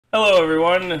Hello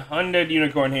everyone, Undead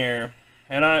Unicorn here,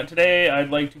 and today I'd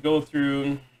like to go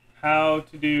through how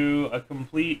to do a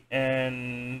complete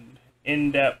and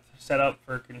in-depth setup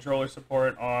for controller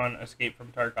support on Escape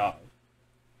from Tarkov.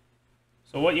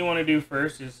 So what you want to do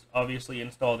first is obviously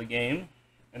install the game,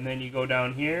 and then you go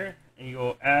down here and you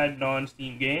go add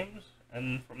non-Steam games,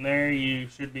 and from there you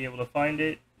should be able to find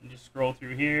it, and just scroll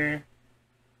through here,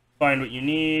 find what you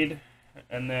need,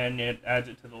 and then it adds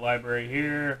it to the library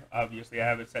here. Obviously I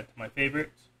have it set to my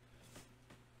favorites.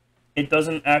 It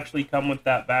doesn't actually come with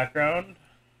that background.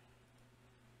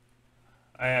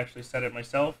 I actually set it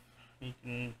myself. You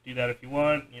can do that if you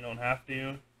want, you don't have to.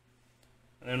 And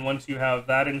then once you have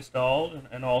that installed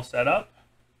and all set up,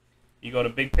 you go to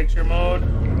big picture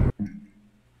mode,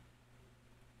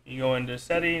 you go into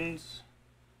settings,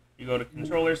 you go to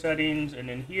controller settings, and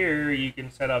in here you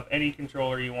can set up any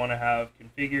controller you want to have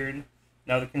configured.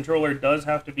 Now the controller does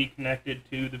have to be connected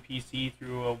to the PC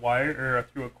through a wire or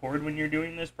through a cord when you're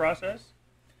doing this process,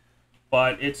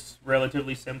 but it's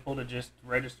relatively simple to just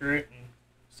register it and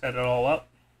set it all up.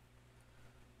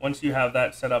 Once you have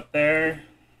that set up there,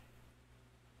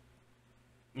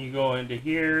 you go into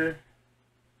here,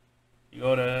 you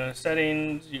go to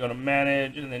settings, you go to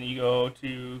manage, and then you go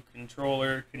to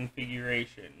controller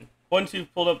configuration. Once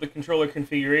you've pulled up the controller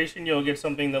configuration, you'll get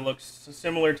something that looks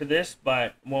similar to this,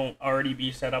 but won't already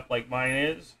be set up like mine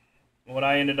is. What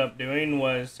I ended up doing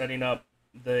was setting up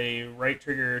the right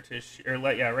trigger to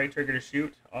right trigger to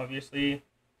shoot, obviously,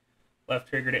 left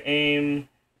trigger to aim,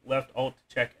 left alt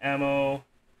to check ammo,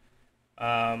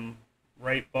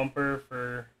 right bumper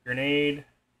for grenade,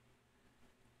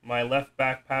 my left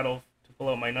back paddle to pull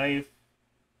out my knife,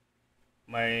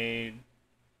 my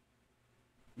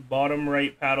bottom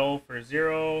right paddle for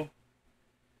 0,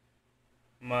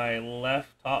 my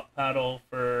left top paddle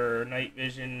for night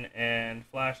vision and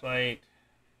flashlight,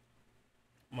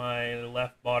 my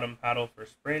left bottom paddle for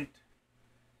sprint,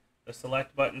 the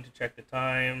select button to check the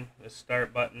time, the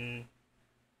start button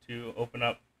to open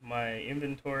up my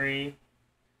inventory,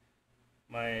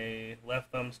 my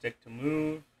left thumbstick to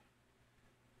move,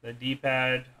 the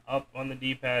D-pad, up on the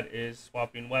D-pad is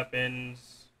swapping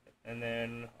weapons, and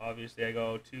then obviously I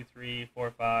go 2, 3, 4,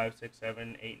 5, 6,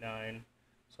 7, 8, 9.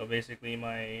 So basically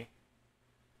my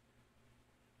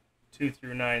 2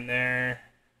 through 9 there.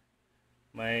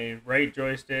 My right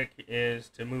joystick is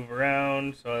to move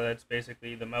around, so that's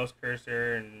basically the mouse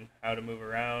cursor and how to move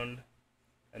around.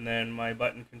 And then my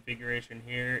button configuration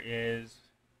here is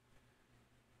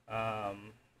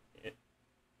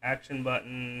action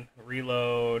button,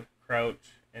 reload,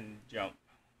 crouch, and jump.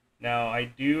 Now, I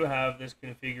do have this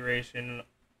configuration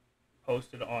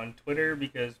posted on Twitter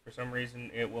because for some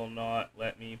reason it will not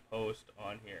let me post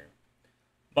on here.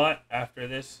 But after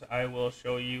this, I will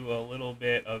show you a little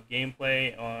bit of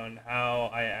gameplay on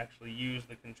how I actually use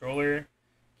the controller.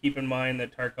 Keep in mind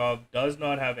that Tarkov does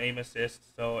not have aim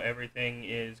assist, so everything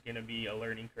is going to be a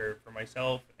learning curve for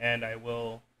myself, and I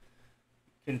will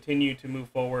continue to move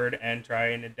forward and try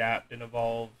and adapt and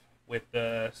evolve with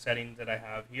the settings that I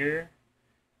have here.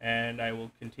 And I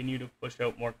will continue to push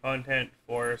out more content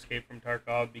for Escape from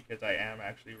Tarkov because I am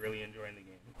actually really enjoying the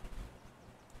game.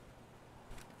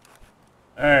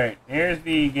 Alright, here's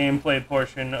the gameplay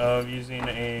portion of using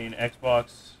an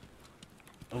Xbox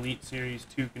Elite Series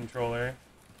 2 controller.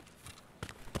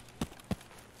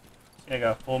 See, I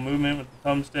got full movement with the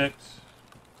thumbsticks,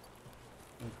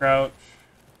 and crouch,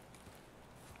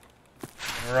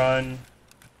 and run,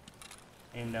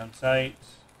 aim down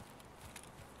sights.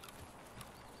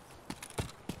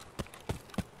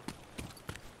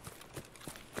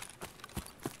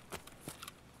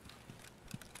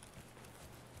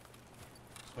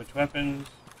 Switch weapons.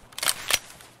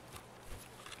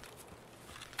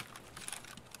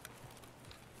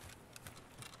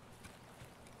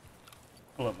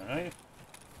 Pull up my knife.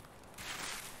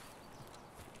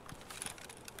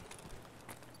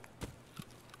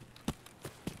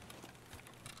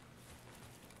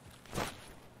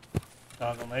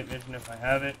 Toggle night vision if I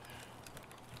have it.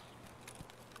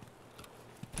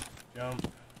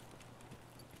 Jump.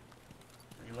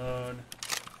 Reload.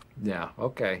 Yeah,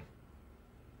 okay.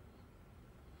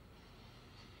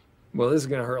 Well, this is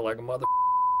gonna hurt like a mother.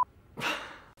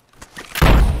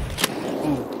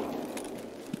 Ooh.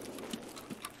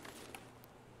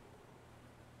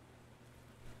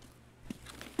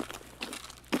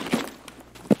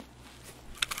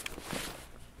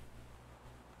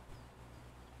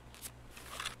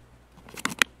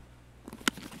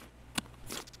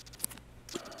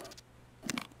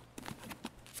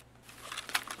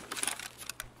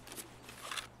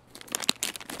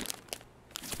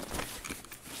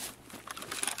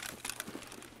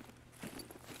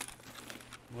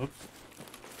 Whoops.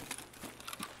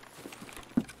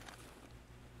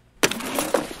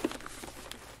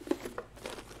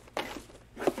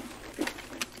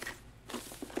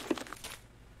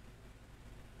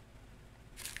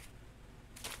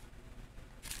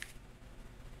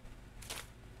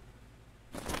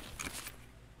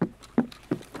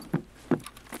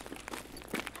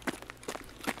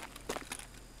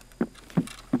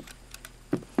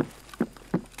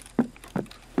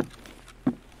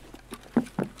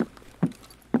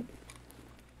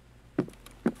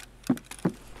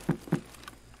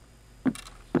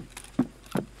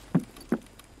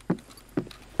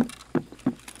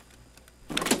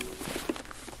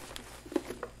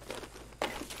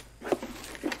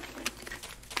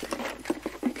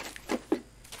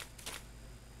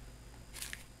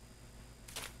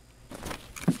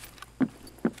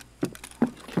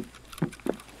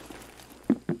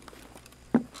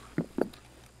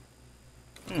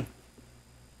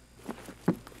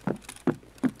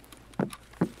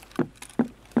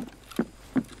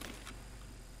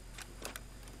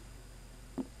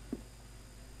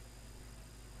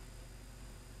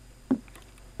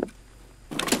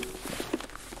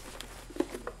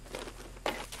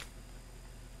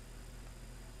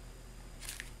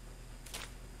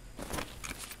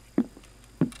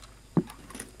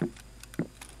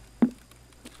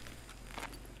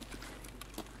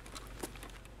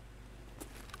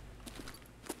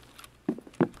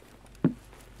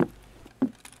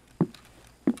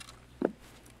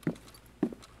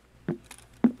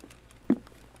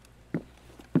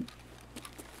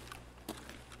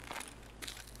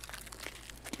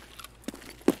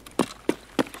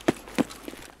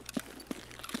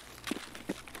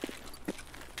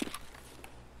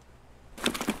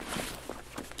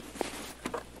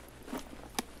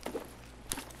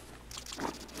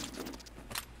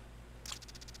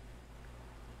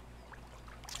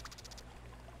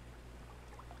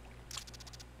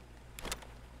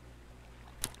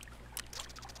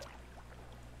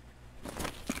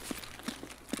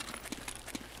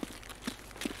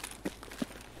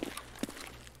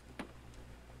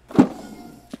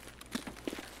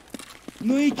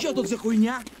 Ну и чё тут за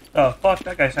хуйня? Oh, fuck,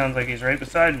 that guy sounds like he's right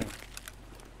beside me.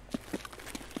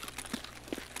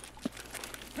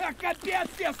 А капец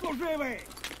все служивый!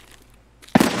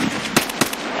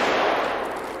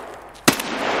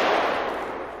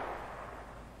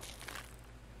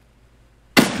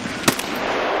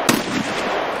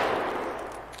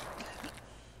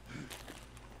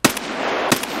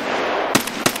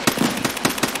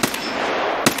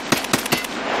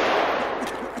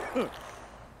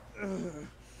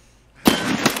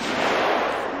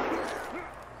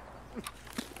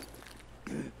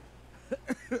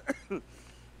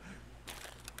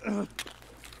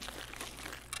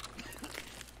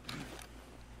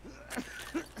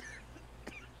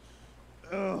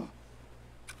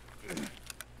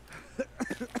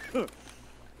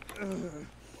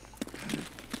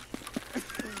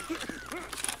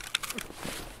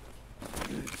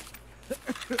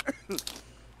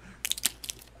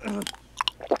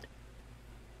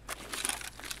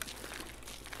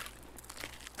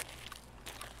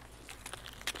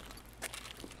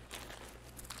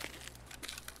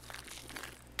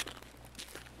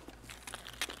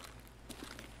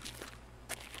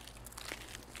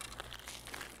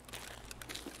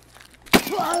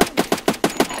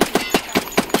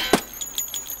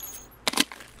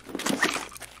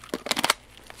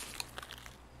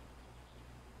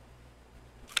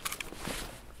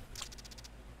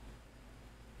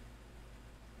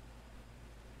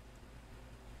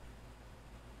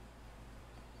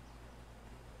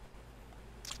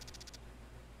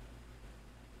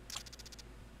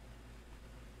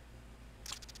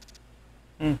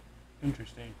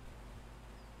 Interesting.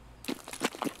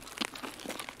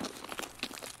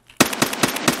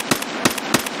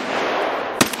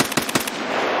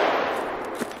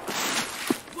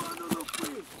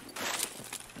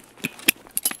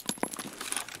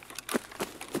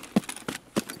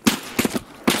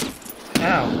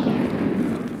 Ow.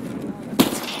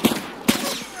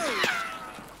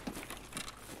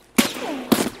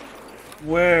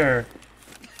 Where?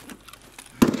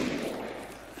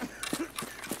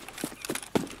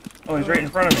 Oh, he's right in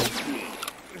front of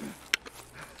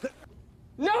me.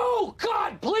 No!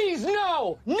 God, please,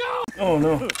 no! No! Oh,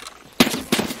 no.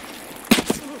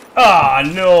 Ah,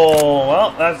 no.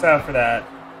 Well, that's after that.